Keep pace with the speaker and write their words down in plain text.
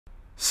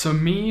So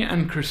me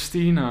and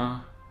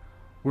Christina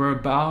were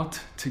about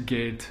to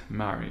get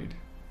married.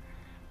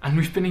 And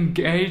we've been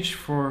engaged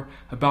for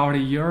about a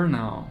year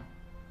now.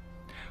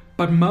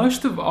 But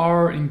most of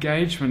our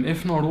engagement,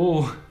 if not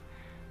all,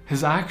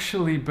 has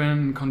actually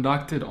been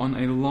conducted on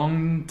a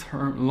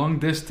long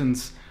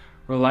distance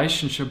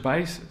relationship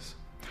basis.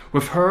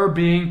 With her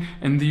being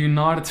in the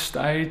United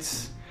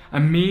States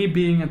and me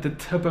being at the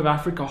tip of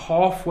Africa,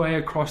 halfway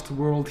across the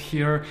world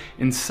here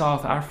in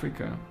South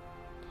Africa.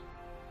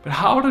 But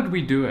how did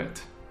we do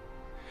it?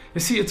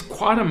 You see, it's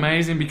quite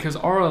amazing because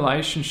our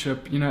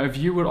relationship, if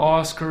you would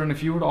ask her and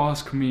if you would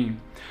ask me,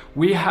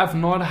 we have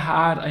not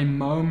had a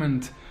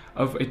moment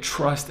of a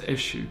trust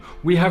issue.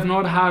 We have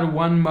not had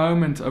one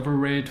moment of a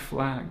red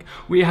flag.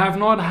 We have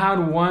not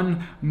had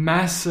one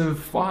massive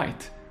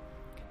fight.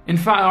 In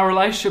fact, our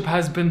relationship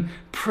has been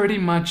pretty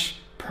much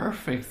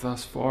perfect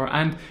thus far.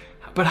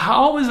 But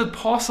how is it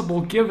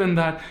possible given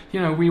that,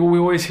 we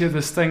always hear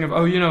this thing of,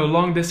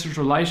 long distance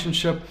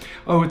relationship,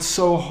 it's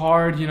so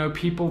hard,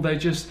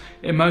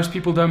 most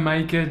people don't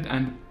make it,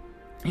 and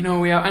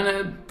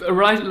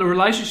a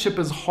relationship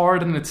is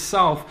hard in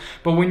itself,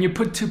 but when you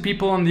put two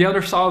people on the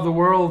other side of the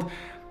world,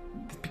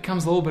 it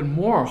becomes a little bit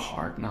more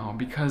hard now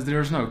because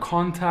there's no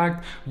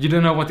contact, you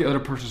don't know what the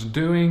other person's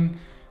doing,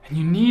 and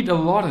you need a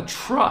lot of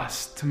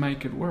trust to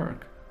make it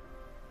work.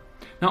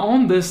 Now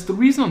on this, the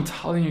reason I'm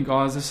telling you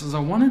guys this is I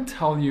want to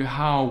tell you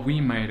how we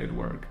made it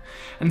work.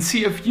 And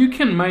see, if you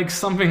can make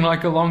something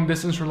like a long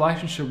distance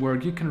relationship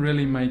work, you can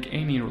really make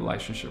any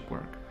relationship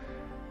work.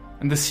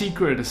 And the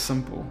secret is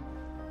simple.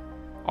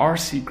 Our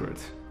secret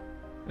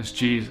is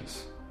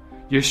Jesus,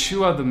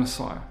 Yeshua the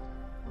Messiah.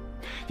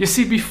 You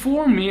see,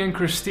 before me and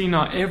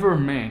Christina ever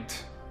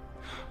met,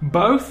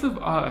 both of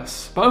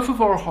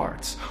our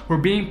hearts were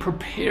being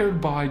prepared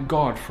by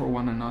God for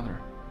one another.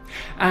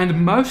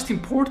 And most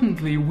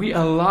importantly, we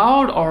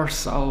allowed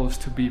ourselves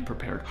to be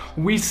prepared.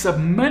 We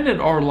submitted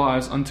our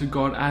lives unto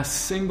God as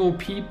single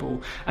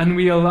people, and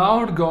we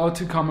allowed God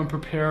to come and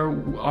prepare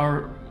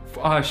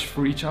us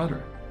for each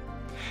other.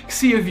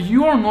 See, if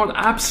you are not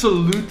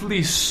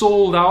absolutely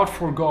sold out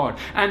for God,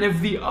 and if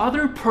the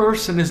other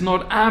person is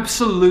not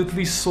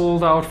absolutely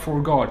sold out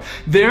for God,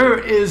 there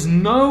is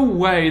no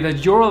way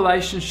that your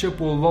relationship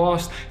will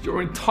last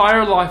your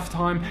entire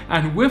lifetime,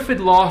 and with it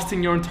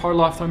lasting your entire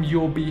lifetime,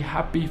 you'll be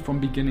happy from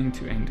beginning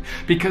to end.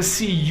 Because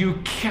see, you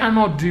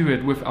cannot do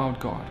it without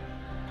God.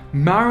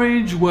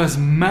 Marriage was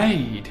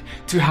made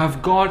to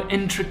have God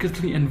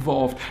intricately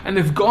involved. And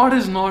if God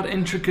is not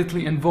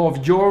intricately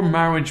involved, your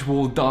marriage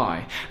will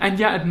die. And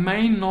yet it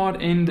may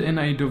not end in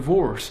a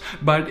divorce,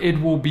 but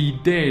it will be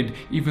dead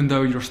even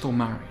though you're still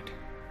married.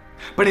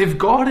 But if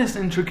God is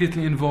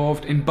intricately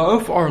involved in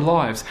both our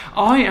lives,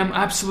 I am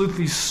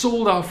absolutely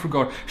sold out for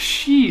God.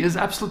 She is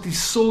absolutely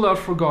sold out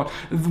for God.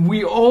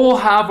 We all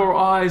have our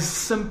eyes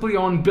simply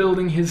on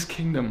building His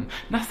kingdom.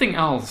 Nothing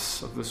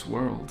else of this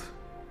world.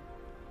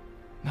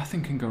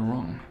 Nothing can go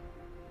wrong.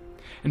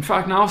 In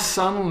fact, now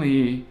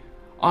suddenly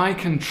I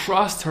can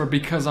trust her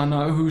because I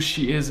know who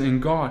she is in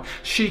God.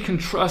 She can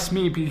trust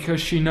me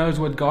because she knows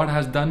what God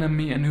has done in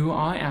me and who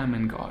I am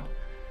in God.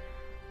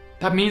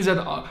 That means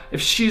that if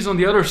she's on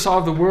the other side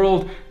of the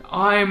world,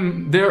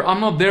 I'm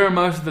not there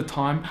most of the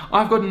time.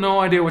 I've got no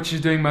idea what she's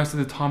doing most of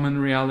the time in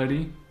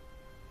reality.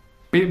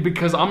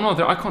 Because I'm not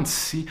there, I can't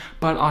see,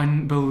 but I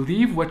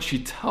believe what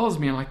she tells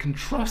me and I can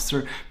trust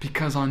her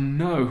because I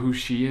know who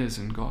she is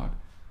in God.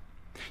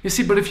 You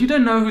see, but if you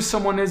don't know who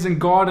someone is in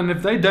God, and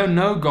if they don't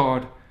know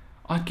God,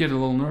 I'd get a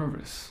little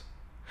nervous.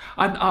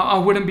 I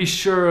wouldn't be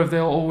sure if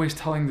they're always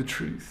telling the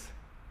truth.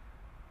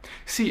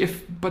 See,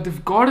 if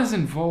God is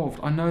involved,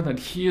 I know that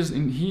His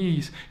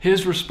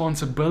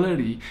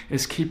responsibility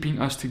is keeping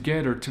us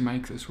together to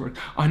make this work.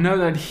 I know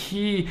that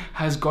He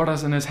has got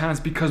us in His hands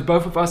because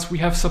both of us, we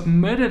have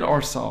submitted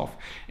ourselves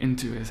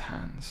into His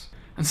hands.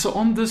 And so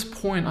on this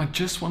point, I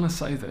just want to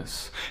say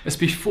this, is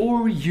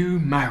before you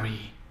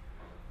marry,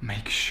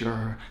 make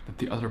sure that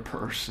the other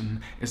person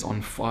is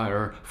on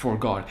fire for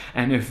God.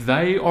 And if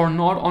they are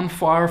not on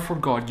fire for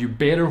God, you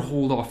better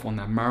hold off on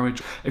that marriage.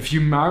 If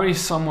you marry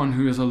someone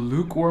who is a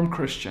lukewarm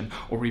Christian,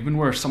 or even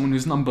worse, someone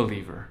who's an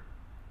unbeliever,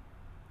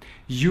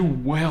 you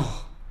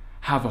will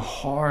have a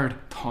hard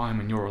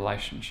time in your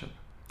relationship.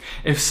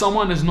 If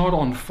someone is not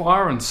on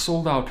fire and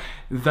sold out,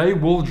 they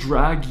will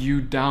drag you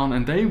down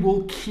and they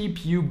will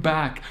keep you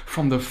back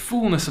from the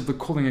fullness of the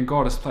calling that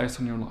God has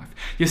placed on your life.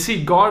 You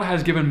see, God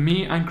has given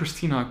me and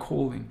Christina a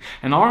calling,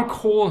 and our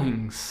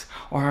callings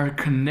are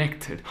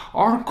connected.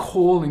 Our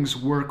callings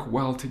work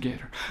well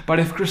together. But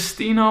if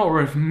Christina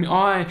or if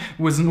I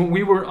was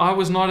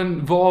not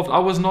involved, I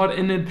was not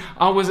in it,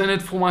 I was in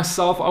it for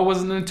myself, I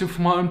wasn't in it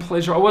for my own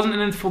pleasure, I wasn't in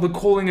it for the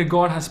calling that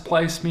God has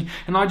placed me,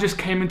 and I just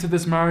came into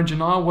this marriage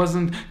and I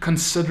wasn't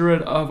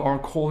considerate of our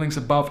callings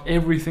above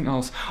everything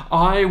else,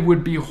 I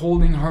would be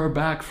holding her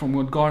back from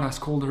what God has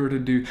called her to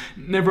do.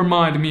 Never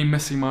mind me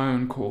missing my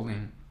own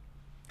calling.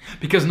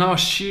 Because now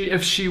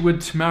if she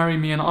would marry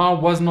me and I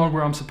was not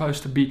where I'm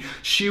supposed to be,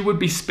 she would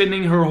be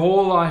spending her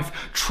whole life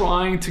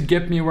trying to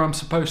get me where I'm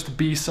supposed to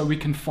be so we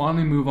can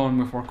finally move on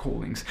with our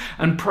callings.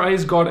 And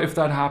praise God if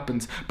that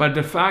happens. But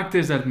the fact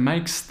is that it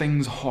makes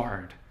things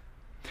hard.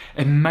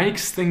 It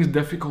makes things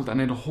difficult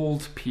and it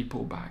holds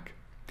people back.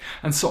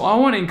 And so I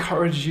want to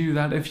encourage you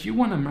that if you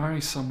want to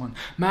marry someone,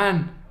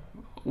 man,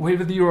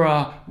 whether you're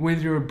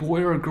a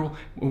boy or a girl,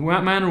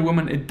 man or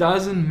woman, it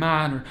doesn't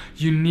matter.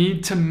 You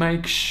need to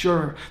make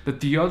sure that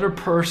the other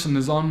person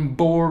is on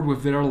board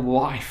with their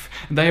life.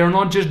 They are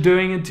not just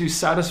doing it to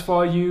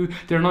satisfy you.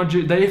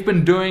 They've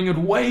been doing it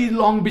way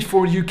long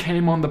before you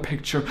came on the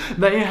picture.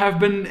 They have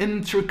been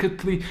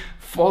intimately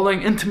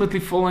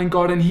following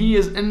God, and He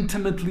is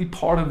intimately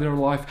part of their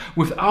life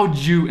without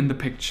you in the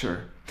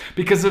picture.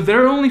 Because if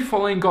they're only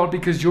following God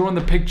because you're in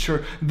the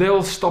picture,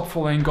 they'll stop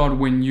following God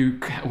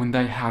when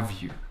they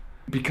have you.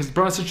 Because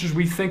brothers and sisters,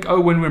 we think,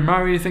 when we're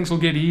married, things will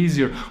get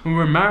easier. When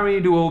we're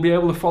married, we'll be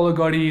able to follow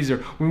God easier.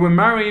 When we're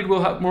married,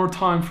 we'll have more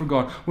time for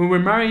God. When we're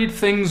married,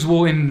 things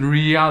will in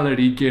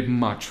reality get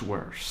much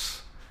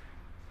worse.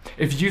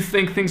 If you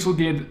think things will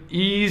get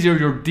easier,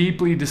 you're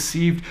deeply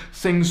deceived.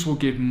 Things will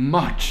get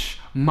much,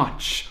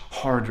 much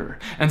harder.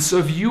 And so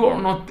if you are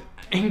not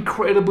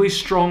incredibly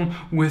strong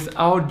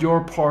without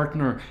your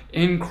partner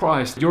in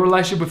Christ, your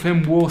relationship with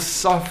Him will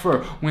suffer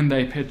when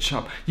they pitch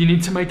up. You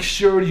need to make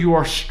sure you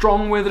are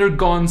strong where they're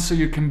gone so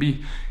you can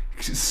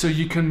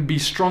be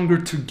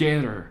stronger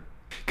together.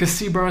 Because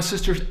see, brothers and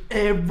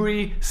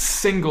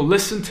sisters,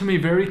 listen to me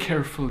very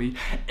carefully,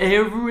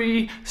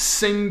 every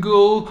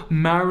single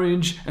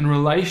marriage and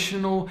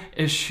relational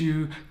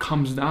issue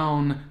comes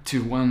down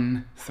to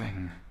one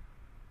thing.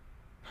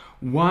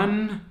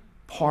 One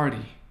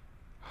party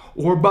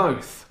or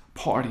both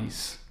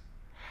parties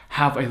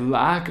have a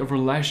lack of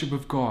relationship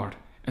with God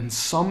in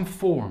some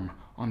form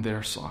on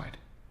their side.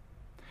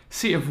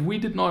 See, if we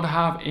did not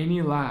have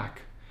any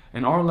lack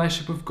in our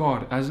relationship with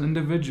God as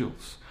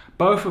individuals,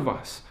 both of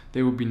us,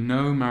 there will be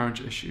no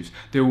marriage issues.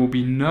 There will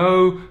be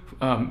no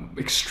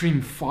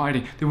extreme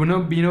fighting. There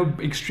will be no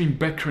extreme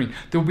bickering.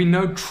 There will be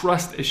no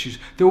trust issues.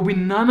 There will be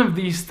none of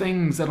these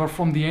things that are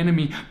from the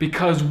enemy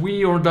because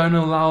we don't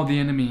allow the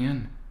enemy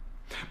in.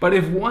 But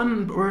if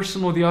one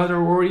person or the other,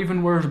 or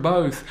even worse,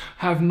 both,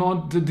 are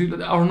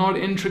not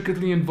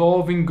intricately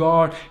involving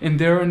God in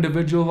their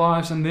individual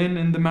lives and then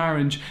in the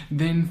marriage,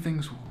 then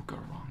things will go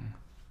wrong.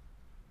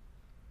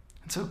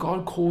 And so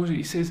God calls you.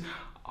 He says,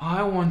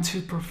 I want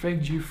to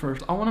perfect you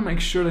first. I want to make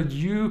sure that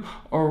you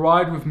are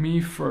right with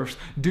me first.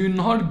 Do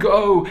not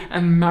go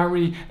and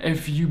marry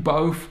if you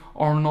both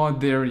are not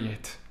there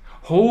yet.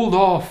 Hold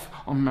off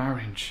on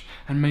marriage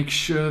and make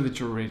sure that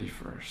you're ready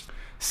first.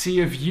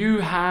 See, if you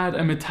had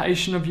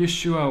imitation of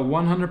Yeshua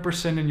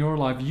 100% in your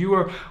life, you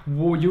are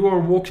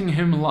walking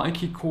Him like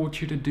He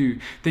called you to do,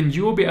 then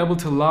you will be able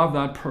to love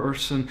that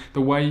person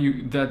the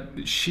way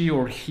that she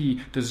or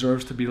he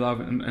deserves to be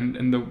loved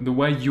and the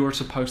way you're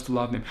supposed to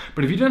love them.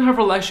 But if you don't have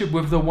a relationship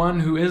with the one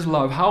who is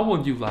love, how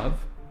will you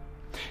love?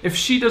 If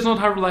she does not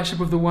have a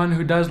relationship with the one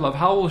who does love,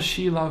 how will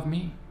she love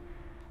me?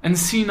 And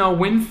see, now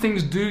when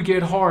things do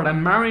get hard,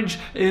 and marriage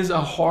is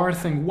a hard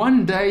thing,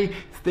 one day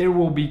there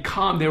will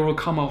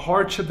come a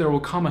hardship, there will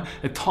come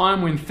a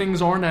time when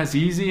things aren't as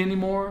easy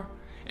anymore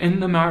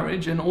in the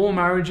marriage, and all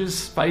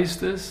marriages face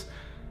this.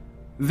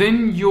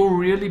 Then you're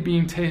really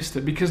being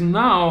tested, because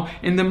now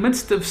in the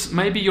midst of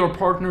maybe your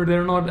partner,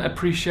 they're not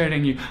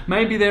appreciating you,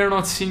 maybe they're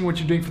not seeing what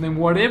you're doing for them,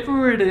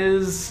 whatever it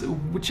is,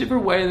 whichever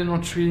way, they're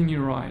not treating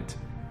you right.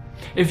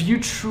 If you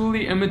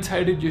truly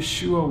imitated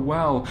Yeshua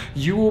well,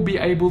 you will be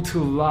able to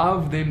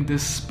love them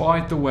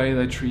despite the way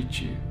they treat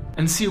you.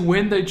 And see,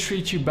 when they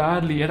treat you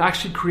badly, it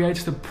actually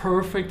creates the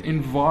perfect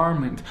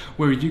environment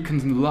where you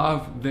can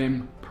love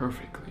them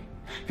perfectly.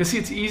 Because see,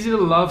 it's easy to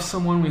love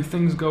someone when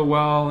things go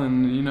well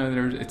and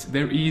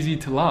they're easy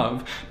to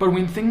love. But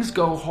when things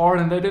go hard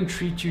and they don't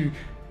treat you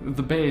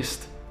the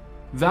best,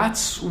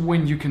 that's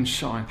when you can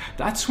shine.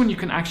 That's when you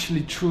can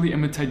actually truly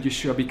imitate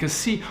Yeshua. Because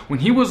see, when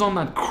He was on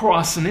that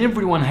cross and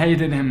everyone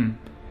hated Him,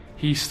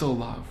 He still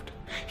loved.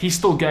 He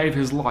still gave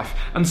His life.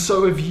 And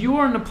so if you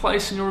are in a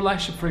place in your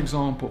relationship, for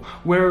example,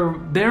 where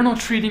they're not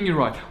treating you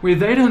right, where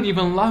they don't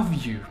even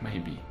love you,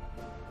 maybe,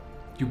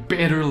 you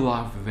better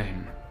love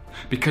them.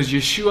 Because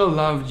Yeshua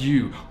loved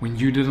you when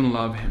you didn't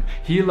love Him.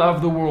 He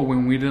loved the world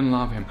when we didn't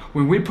love Him.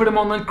 When we put Him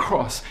on that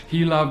cross,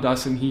 He loved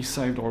us and He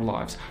saved our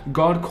lives.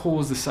 God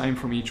calls the same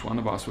from each one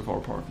of us with our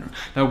partner.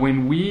 That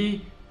when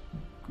we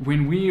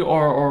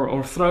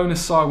are thrown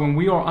aside, when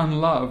we are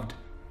unloved,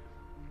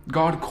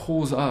 God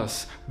calls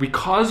us.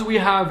 Because we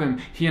have Him,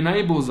 He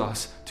enables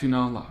us to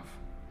know love.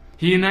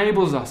 He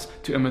enables us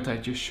to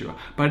imitate Yeshua.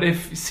 But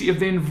if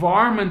the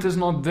environment is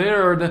not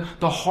there,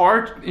 the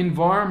heart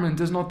environment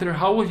is not there,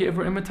 how will you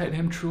ever imitate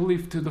Him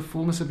truly to the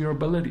fullness of your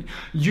ability?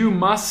 You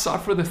must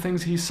suffer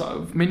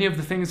many of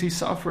the things He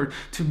suffered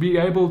to be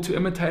able to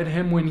imitate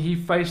Him when He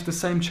faced the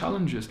same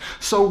challenges.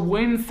 So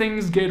when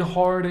things get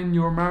hard in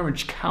your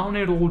marriage, count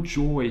it all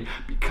joy,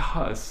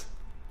 because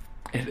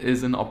it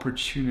is an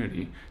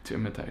opportunity to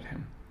imitate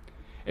Him.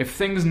 If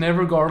things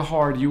never got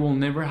hard, you will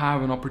never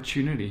have an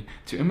opportunity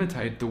to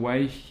imitate the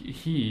way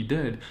he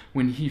did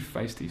when he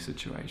faced these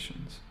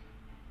situations.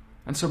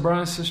 And so,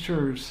 brothers and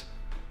sisters,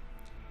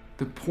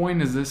 the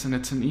point is this, and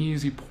it's an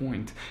easy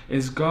point,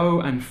 is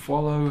go and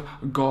follow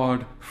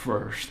God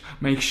first.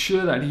 Make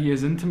sure that He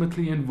is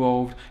intimately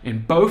involved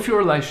in both your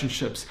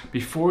relationships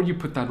before you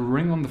put that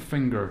ring on the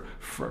finger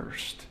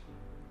first.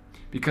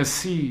 Because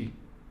see,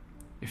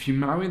 if you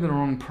marry the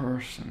wrong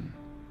person,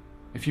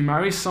 if you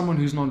marry someone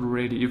who's not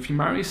ready, if you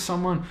marry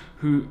someone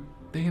who,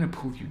 they're going to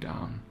pull you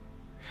down.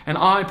 And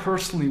I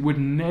personally would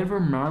never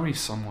marry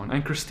someone,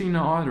 and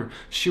Christina either,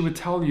 she would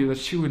tell you that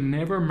she would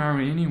never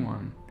marry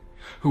anyone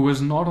who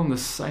was not on the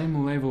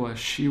same level as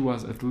she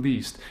was, at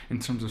least in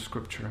terms of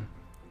Scripture,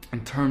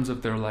 in terms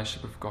of their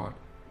relationship with God.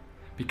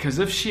 Because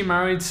if she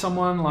married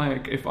someone,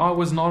 like if I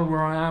was not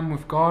where I am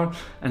with God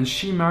and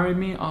she married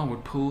me, I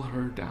would pull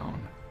her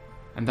down.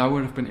 And that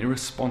would have been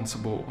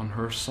irresponsible on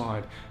her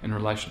side in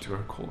relation to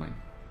her calling.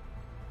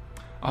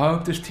 I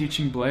hope this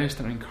teaching blessed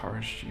and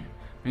encouraged you.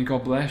 May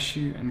God bless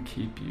you and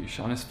keep you,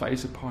 shine His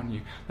face upon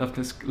you,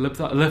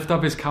 lift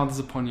up His countenance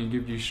upon you, and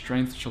give you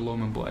strength,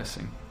 shalom, and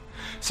blessing.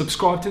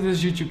 Subscribe to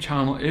this YouTube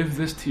channel if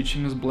this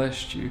teaching has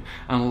blessed you,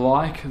 and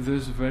like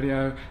this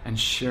video and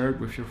share it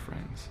with your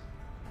friends.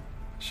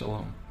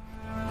 Shalom.